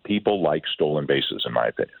fun. People like stolen bases, in my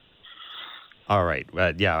opinion. All right.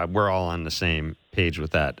 We're all on the same page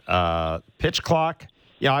with that. Pitch clock,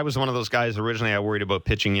 Yeah, I was one of those guys originally. I worried about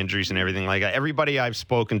pitching injuries and everything like that. Everybody I've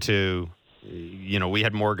spoken to, we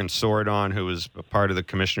had Morgan Sword on, who was a part of the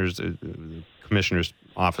commissioner's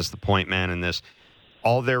office, the point man in this.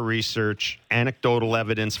 All their research, anecdotal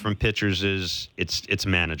evidence from pitchers is it's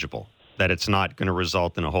manageable, that it's not going to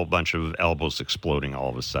result in a whole bunch of elbows exploding all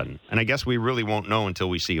of a sudden. And I guess we really won't know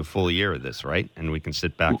until we see a full year of this, right? And we can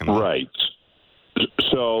sit back and look. Right.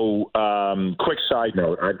 So, quick side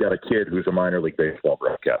note, I've got a kid who's a minor league baseball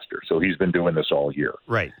broadcaster, so he's been doing this all year.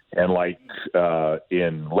 Right. And,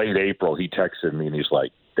 in late April, he texted me, and he's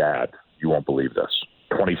like, Dad, you won't believe this.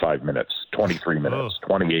 25 minutes, 23 minutes,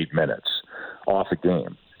 28 minutes off a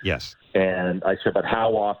game. Yes. And I said, but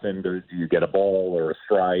how often do you get a ball or a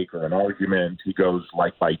strike or an argument? He goes,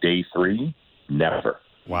 by day 3, never.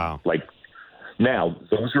 Wow. Now,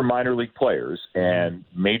 those are minor league players, and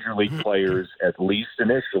major league players, at least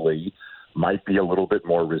initially, might be a little bit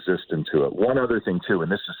more resistant to it. One other thing, too,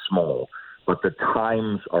 and this is small, but the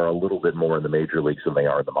times are a little bit more in the major leagues than they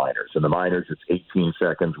are in the minors. In the minors, it's 18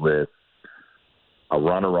 seconds with a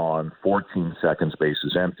runner on, 14 seconds,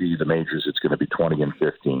 bases empty. The majors, it's going to be 20 and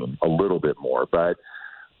 15, a little bit more. But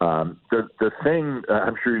the thing,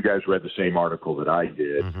 I'm sure you guys read the same article that I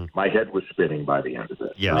did. Mm-hmm. My head was spinning by the end of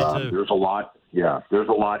it. Yeah, me too. There's a lot. Yeah, there's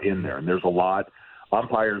a lot in there, and there's a lot.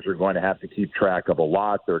 Umpires are going to have to keep track of a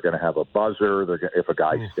lot. They're going to have a buzzer. If a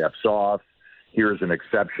guy steps off, here's an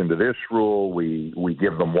exception to this rule. We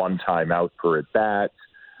give them one timeout per at bat.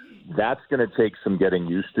 That's going to take some getting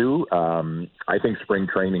used to. I think spring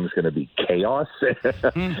training is going to be chaos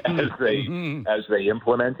as they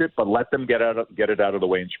implement it. But let them get it out of the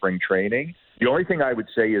way in spring training. The only thing I would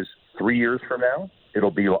say is 3 years from now,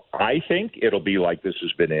 I think it'll be like this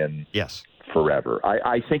has been in forever.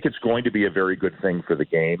 I think it's going to be a very good thing for the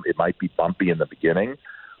game. It might be bumpy in the beginning,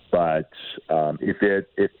 but and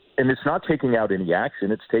it's not taking out any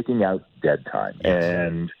action; it's taking out dead time. Yes.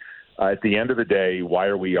 And at the end of the day, why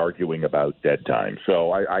are we arguing about dead time?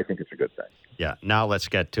 So I think it's a good thing. Yeah. Now let's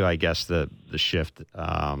get to, I guess, the shift,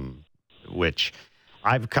 which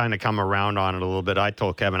I've kind of come around on it a little bit. I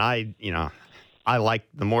told Kevin, I like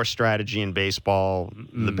the more strategy in baseball,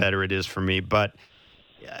 the better it is for me. But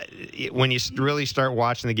when you really start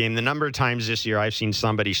watching the game, the number of times this year I've seen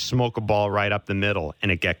somebody smoke a ball right up the middle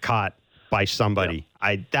and it get caught by somebody.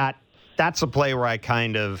 Yeah. That's a play where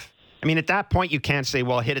at that point, you can't say,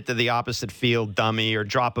 well, hit it to the opposite field, dummy, or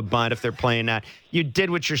drop a bunt if they're playing that. You did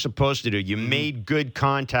what you're supposed to do. You made good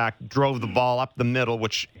contact, drove the ball up the middle,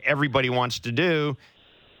 which everybody wants to do,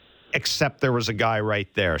 except there was a guy right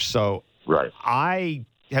there. So I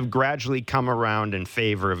have gradually come around in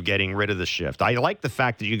favor of getting rid of the shift. I like the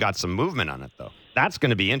fact that you got some movement on it, though. That's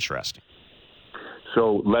going to be interesting.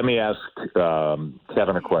 So let me ask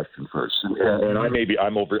Kevin a question first, and I'm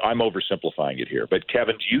oversimplifying it here. But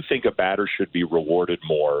Kevin, do you think a batter should be rewarded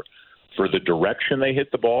more for the direction they hit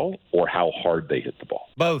the ball or how hard they hit the ball?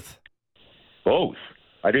 Both.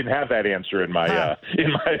 I didn't have that answer in my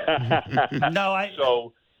No,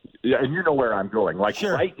 So, yeah, and you know where I'm going.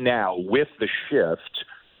 Sure. Right now with the shift,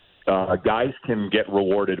 guys can get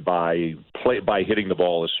rewarded by hitting the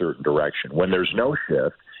ball a certain direction. When there's no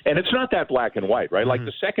shift. And it's not that black and white, right? Mm-hmm.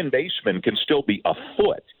 The second baseman can still be a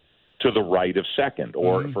foot to the right of second,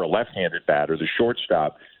 or for a left-handed batter, the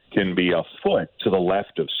shortstop can be a foot to the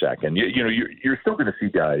left of second. You're still going to see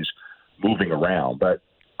guys moving around, but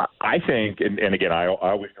I think, and again, I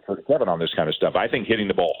always defer to Kevin on this kind of stuff. I think hitting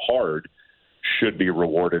the ball hard should be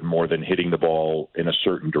rewarded more than hitting the ball in a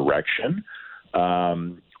certain direction.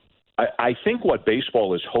 I think what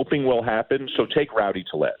baseball is hoping will happen. So take Rowdy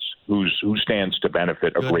Tellez, who stands to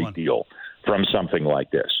benefit a great deal from something like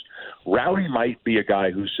this. Rowdy might be a guy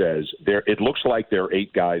who says, it looks like there are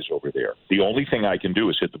 8 guys over there. The only thing I can do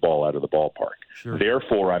is hit the ball out of the ballpark. Sure.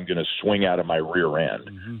 Therefore, I'm going to swing out of my rear end.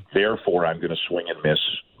 Mm-hmm. Therefore, I'm going to swing and miss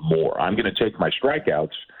more. I'm going to take my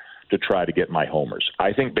strikeouts to try to get my homers.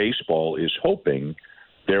 I think baseball is hoping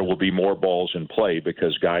there will be more balls in play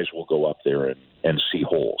because guys will go up there and see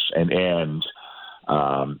holes and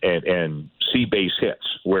see base hits,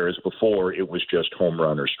 whereas before it was just home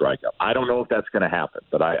run or strikeout. I don't know if that's going to happen,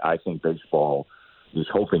 but I think baseball is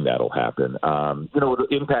hoping that'll happen. It'll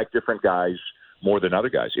impact different guys more than other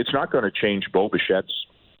guys. It's not going to change Bo Bichette's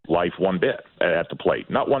life one bit at the plate,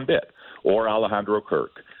 not one bit, or Alejandro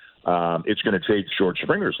Kirk. It's going to change George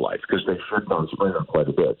Springer's life because they shortened on Springer quite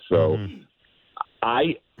a bit. So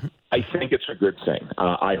I think it's a good thing.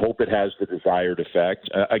 I hope it has the desired effect.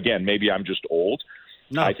 Again, maybe I'm just old,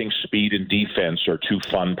 No. I think speed and defense are two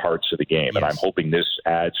fun parts of the game, and I'm hoping this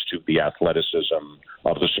adds to the athleticism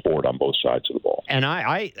of the sport on both sides of the ball. And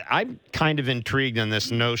I'm kind of intrigued on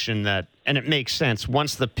this notion that, and it makes sense,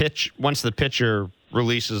 once the pitcher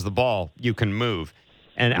releases the ball, you can move.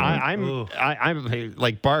 And I'm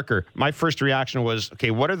like Barker. My first reaction was,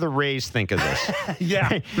 okay, what do the Rays think of this?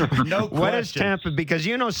 Yeah, no question. What is Tampa? Because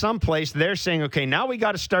someplace they're saying, okay, now we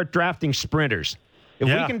got to start drafting sprinters. If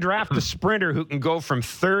we can draft a sprinter who can go from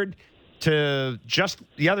third to just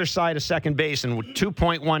the other side of second base in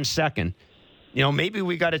 2.1 second, maybe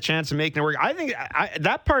we got a chance of making it work. I think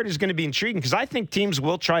that part is going to be intriguing because I think teams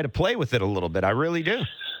will try to play with it a little bit. I really do.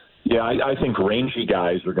 Yeah, I think rangy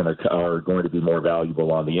guys are going to be more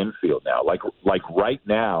valuable on the infield now. Like right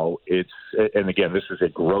now, and again, this is a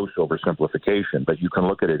gross oversimplification, but you can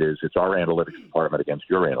look at it as it's our analytics department against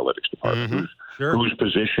your analytics department. Who's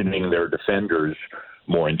positioning their defenders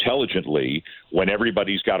more intelligently when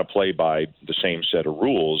everybody's got to play by the same set of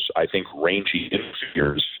rules. I think rangy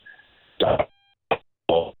infielders,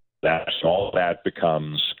 all that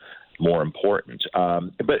becomes more important.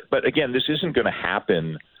 But again, this isn't going to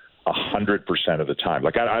happen 100% of the time.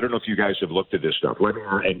 Like, I don't know if you guys have looked at this stuff.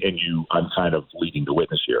 I'm kind of leading the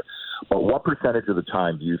witness here. But what percentage of the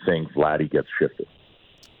time do you think Vladdy gets shifted?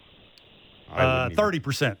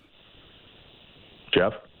 30%.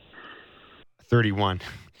 Jeff? 31.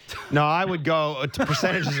 No, I would go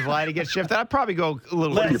percentages of Vladdy gets shifted. I'd probably go a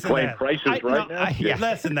little less. You're playing prices now?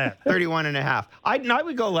 Less than that. 31.5. I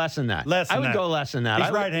would go less than that. I would go less than that.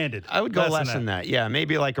 He's right-handed. I would go less than that. Yeah,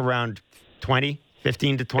 maybe like around 20.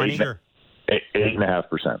 15 to 20? Sure.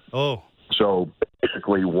 8.5%. Oh. So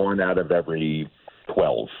basically 1 out of every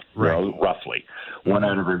 12, roughly. 1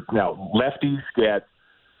 out of every. Now, lefties get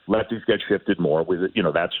shifted more.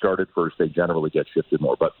 That started first. They generally get shifted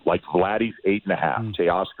more. But like Vladdy's 8.5,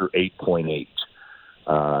 Teoscar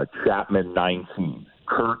 8.8, Chapman 19,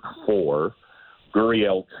 Kirk 4,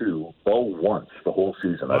 Gurriel 2, Bo once the whole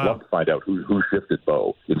season. Wow. I'd love to find out who shifted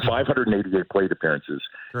Bo. In 588 plate appearances,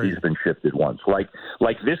 he's been shifted once. Like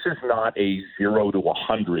this is not a 0 to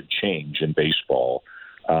 100 change in baseball.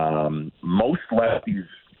 Most lefties,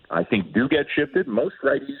 I think, do get shifted. Most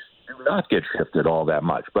righties do not get shifted all that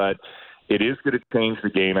much. But it is going to change the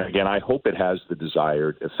game. And, again, I hope it has the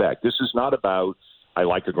desired effect. This is not about I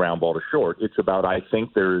like a ground ball to short. It's about I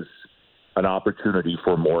think there's an opportunity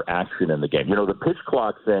for more action in the game. The pitch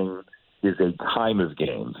clock thing is a time of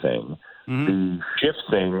game thing. Mm-hmm. The shift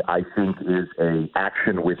thing, I think, is a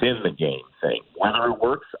action within the game thing. Whether it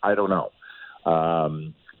works, I don't know.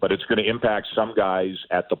 But it's going to impact some guys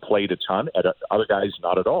at the plate a ton, other guys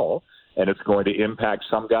not at all. And it's going to impact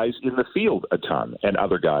some guys in the field a ton, and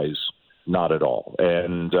other guys not at all.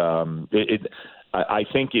 And I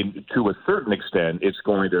think to a certain extent, it's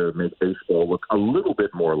going to make baseball look a little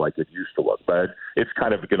bit more like it used to look. But it's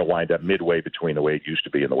kind of going to wind up midway between the way it used to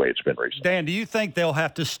be and the way it's been recently. Dan, do you think they'll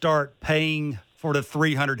have to start paying for the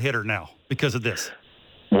 300 hitter now because of this?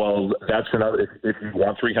 Well, that's another. If you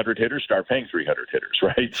want 300 hitters, start paying 300 hitters,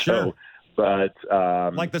 right? Sure. So, but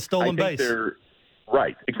like the stolen base.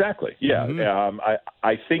 Right, exactly. Yeah,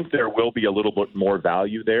 I think there will be a little bit more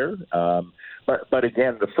value there. But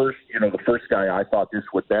again, the first guy I thought this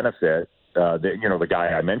would benefit, the guy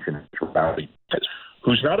I mentioned,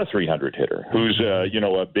 who's not a 300 hitter, who's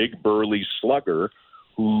a big burly slugger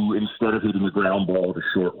who, instead of hitting the ground ball to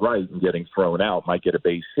short right and getting thrown out, might get a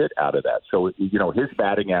base hit out of that. So his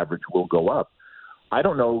batting average will go up. I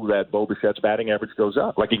don't know that Bo Bichette's batting average goes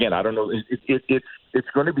up. Like, again, I don't know. It's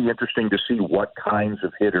going to be interesting to see what kinds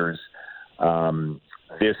of hitters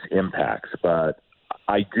this impacts. But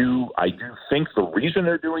I do think the reason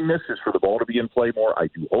they're doing this is for the ball to be in play more. I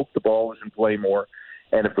do hope the ball is in play more.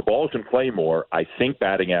 And if the ball is in play more, I think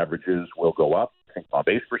batting averages will go up. I think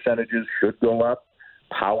on-base percentages should go up.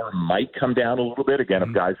 Power might come down a little bit. Again,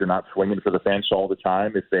 if guys are not swinging for the fence all the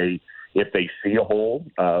time, if they see a hole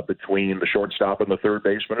between the shortstop and the third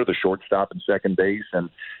baseman, or the shortstop and second base, and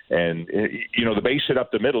the base hit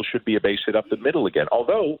up the middle should be a base hit up the middle again.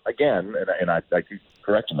 Although, again, and I keep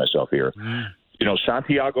correcting myself here,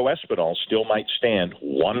 Santiago Espinal still might stand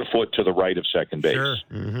 1 foot to the right of second base,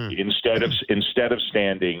 instead of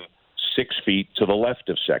standing 6 feet to the left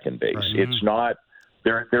of second base. Right. It's not.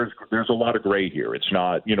 There's a lot of gray here. It's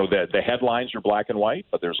not, the headlines are black and white,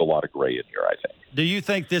 but there's a lot of gray in here, I think. Do you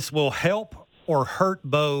think this will help or hurt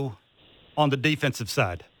Bo on the defensive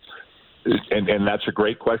side? And that's a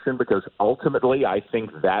great question, because ultimately I think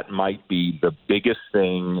that might be the biggest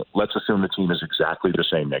thing. Let's assume the team is exactly the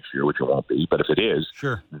same next year, which it won't be. But if it is,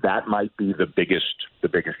 sure, that might be the biggest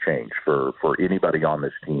change for anybody on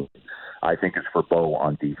this team. I think it's for Bo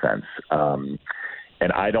on defense.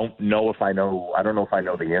 And I don't know if I know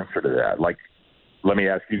the answer to that. Like, let me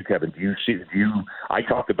ask you, Kevin, I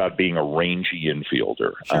talked about being a rangy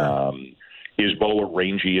infielder. Sure. Is Bo a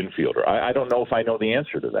rangy infielder? I don't know if I know the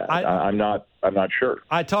answer to that. I'm not sure.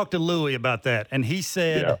 I talked to Louie about that, and he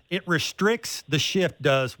said it restricts the shift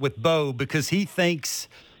does with Bo because he thinks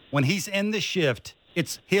when he's in the shift,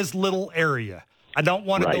 it's his little area. I don't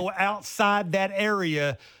want to go outside that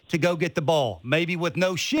area to go get the ball. Maybe with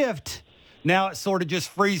no shift, now it sort of just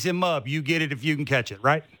frees him up. You get it if you can catch it,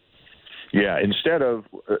 right? Yeah, instead of,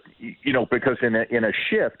 because in a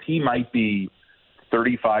shift, he might be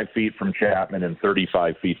 35 feet from Chapman and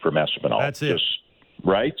 35 feet from Espinal. That's it.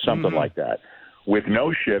 Right? Something like that. With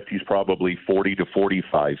no shift, he's probably 40 to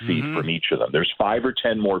 45 feet from each of them. There's 5 or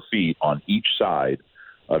 10 more feet on each side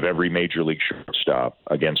of every major league shortstop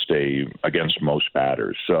against most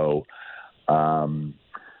batters. So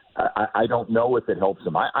I don't know if it helps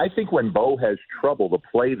him. I think when Bo has trouble, the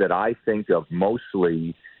play that I think of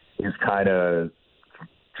mostly is kind of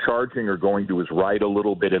charging or going to his right a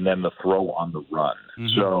little bit and then the throw on the run.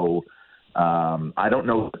 So I don't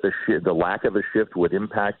know if the lack of a shift would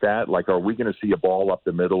impact that. Like, are we going to see a ball up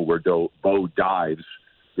the middle where Bo dives,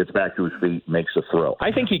 gets back to his feet, makes a throw?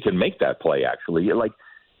 I think he can make that play, actually. Like,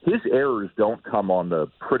 his errors don't come on the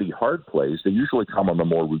pretty hard plays. They usually come on the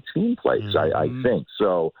more routine plays, I think.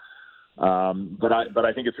 So, but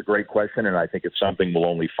I think it's a great question, and I think it's something we'll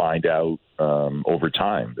only find out over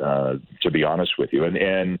time, to be honest with you.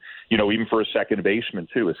 And even for a second baseman,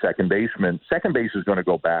 too, second base is going to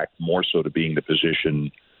go back more so to being the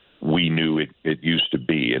position we knew it used to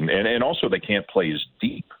be. And also they can't play as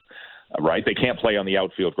deep, right? They can't play on the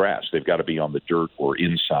outfield grass. They've got to be on the dirt or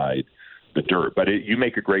inside the dirt. But you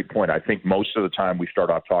make a great point. I think most of the time we start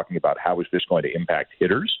off talking about how is this going to impact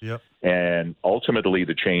hitters, and ultimately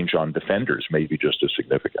the change on defenders may be just as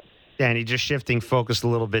significant. Danny, just shifting focus a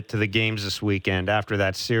little bit to the games this weekend after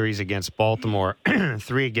that series against Baltimore,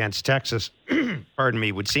 3 against Texas, pardon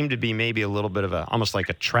me, would seem to be maybe a little bit of almost like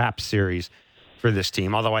a trap series for this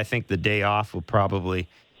team, although I think the day off will probably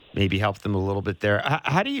maybe help them a little bit there.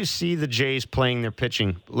 How do you see the Jays playing their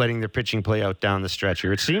pitching, letting their pitching play out down the stretch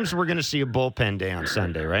here? It seems we're going to see a bullpen day on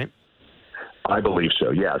Sunday, right? I believe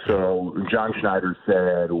so, yeah. So John Schneider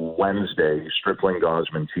said Wednesday, Stripling,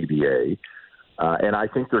 Gausman, TBA. And I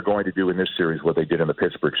think they're going to do in this series what they did in the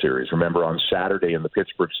Pittsburgh series. Remember, on Saturday in the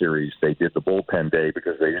Pittsburgh series, they did the bullpen day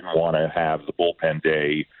because they didn't want to have the bullpen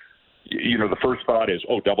day. The first thought is,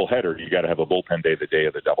 doubleheader, you got to have a bullpen day the day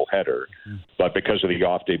of the doubleheader. But because of the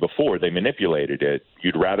off day before, they manipulated it.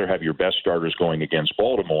 You'd rather have your best starters going against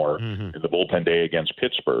Baltimore in the bullpen day against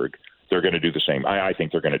Pittsburgh. They're going to do the same. I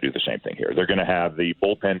think they're going to do the same thing here. They're going to have the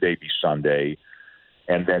bullpen day be Sunday,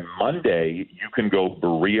 and then Monday you can go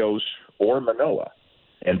Barrios or Manoah,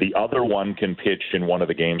 and the other one can pitch in one of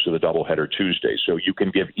the games of the doubleheader Tuesday. So you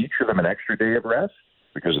can give each of them an extra day of rest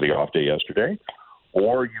because of the off day yesterday.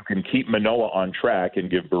 Or you can keep Manoah on track and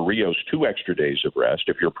give Barrios 2 extra days of rest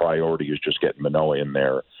if your priority is just getting Manoah in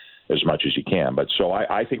there as much as you can. But so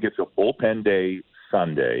I think it's a bullpen day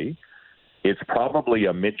Sunday. It's probably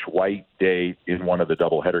a Mitch White day in one of the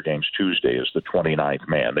doubleheader games Tuesday as the 29th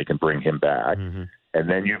man. They can bring him back. And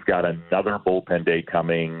then you've got another bullpen day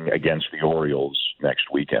coming against the Orioles next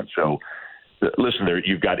weekend. So listen,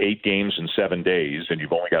 you've got 8 games in 7 days, and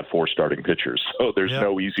you've only got 4 starting pitchers. So there's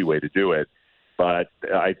no easy way to do it. But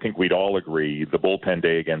I think we'd all agree the bullpen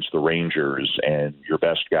day against the Rangers and your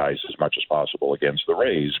best guys as much as possible against the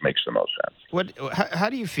Rays makes the most sense. How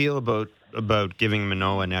do you feel about giving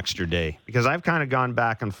Manoah an extra day? Because I've kind of gone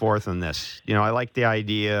back and forth on this. I like the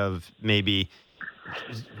idea of maybe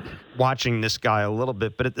watching this guy a little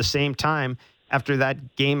bit, but at the same time, after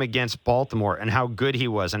that game against Baltimore and how good he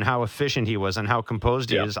was and how efficient he was and how composed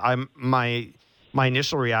he is, my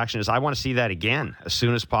initial reaction is I want to see that again as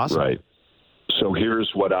soon as possible. Right. So here's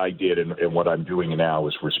what I did, and what I'm doing now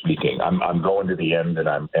as we're speaking. I'm going to the end, and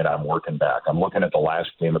I'm working back. I'm looking at the last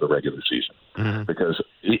game of the regular season because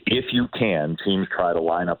if you can, teams try to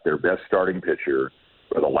line up their best starting pitcher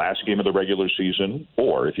for the last game of the regular season,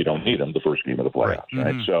 or if you don't need him, the first game of the playoffs.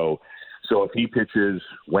 Right? So if he pitches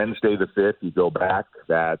Wednesday the 5th, you go back.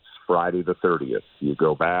 That's Friday the 30th. You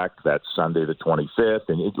go back. That's Sunday the 25th,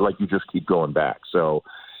 and you just keep going back. So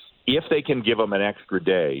if they can give them an extra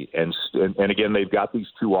day, and again, they've got these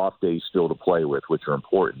 2 off days still to play with, which are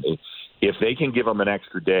important. If they can give them an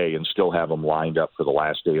extra day and still have them lined up for the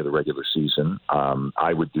last day of the regular season,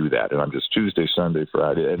 I would do that. And I'm just Tuesday, Sunday,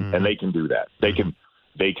 Friday, and they can do that. They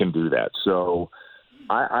can do that. So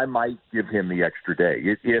I might give him the extra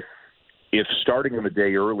day. If starting him a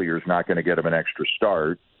day earlier is not going to get him an extra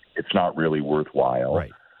start, it's not really worthwhile.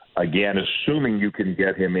 Right. again, assuming you can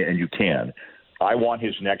get him in, and you can, I want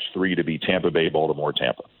his next three to be Tampa Bay, Baltimore,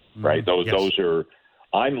 Tampa, right? Those are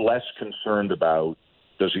 – I'm less concerned about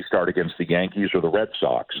does he start against the Yankees or the Red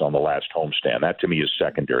Sox on the last homestand. That, to me, is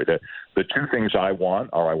secondary. The two things I want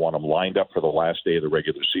are I want him lined up for the last day of the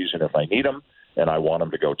regular season if I need him, and I want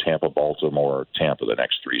him to go Tampa, Baltimore, Tampa the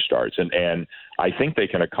next three starts. And I think they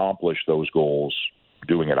can accomplish those goals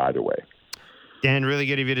doing it either way. Dan, really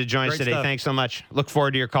good of you to join us today. Thanks so much. Look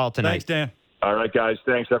forward to your call tonight. Thanks, Dan. All right, guys.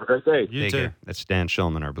 Thanks. Have a great day. You too. That's Dan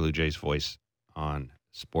Shulman, our Blue Jays voice on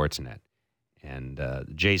Sportsnet. And the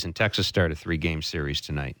Jays in Texas start a 3-game series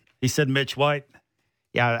tonight. He said Mitch White.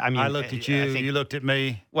 Yeah, I mean, I looked at you. You looked at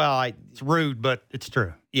me. Well, it's rude, but it's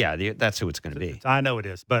true. Yeah, that's who it's going to be. I know it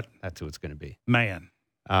is, but that's who it's going to be. Man.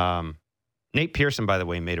 Nate Pearson, by the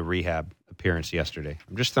way, made a rehab appearance yesterday.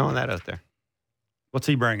 I'm just throwing that out there. What's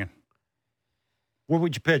he bringing? Where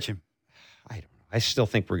would you pitch him? I don't know. I still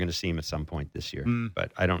think we're going to see him at some point this year,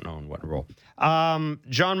 but I don't know in what role. John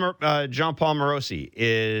Paul Morosi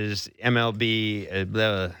is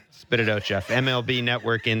MLB, spit it out, Jeff, MLB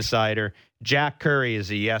Network insider. Jack Curry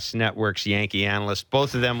is a Yes Network's Yankee analyst.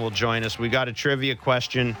 Both of them will join us. We got a trivia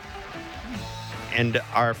question, and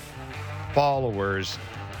our followers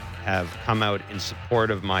have come out in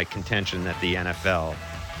support of my contention that the NFL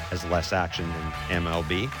has less action than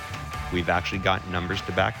MLB. We've actually got numbers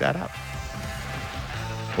to back that up.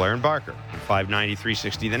 Blair and Barker, 590,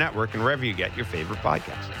 360 The Network, and wherever you get your favorite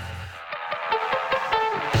podcasts.